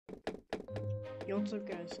Yo, what's up,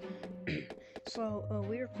 guys? So,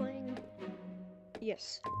 we are playing.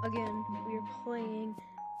 Yes, again, we are playing.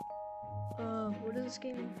 What is this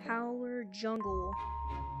game? Howler Jungle.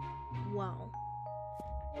 Wow.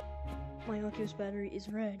 My Oculus battery is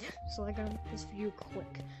red, so I gotta make this video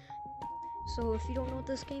quick. So, if you don't know what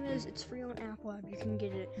this game is, it's free on App Lab. You can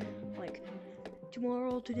get it like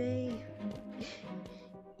tomorrow, today,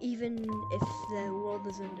 even if the world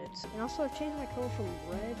is ended. And also, I've changed my color from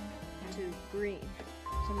red to green.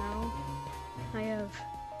 So now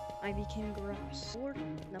I became grass.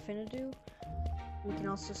 Nothing to do. You can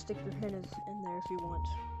also stick your hand in there if you want.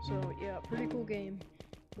 So yeah, pretty cool game.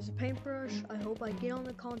 There's a paintbrush. I hope I get on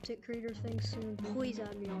the content creator thing soon. Please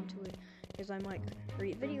add me onto it, because I might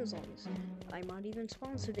create videos on this. I might even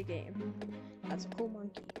sponsor the game. That's a cool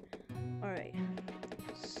monkey. Alright.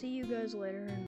 See you guys later.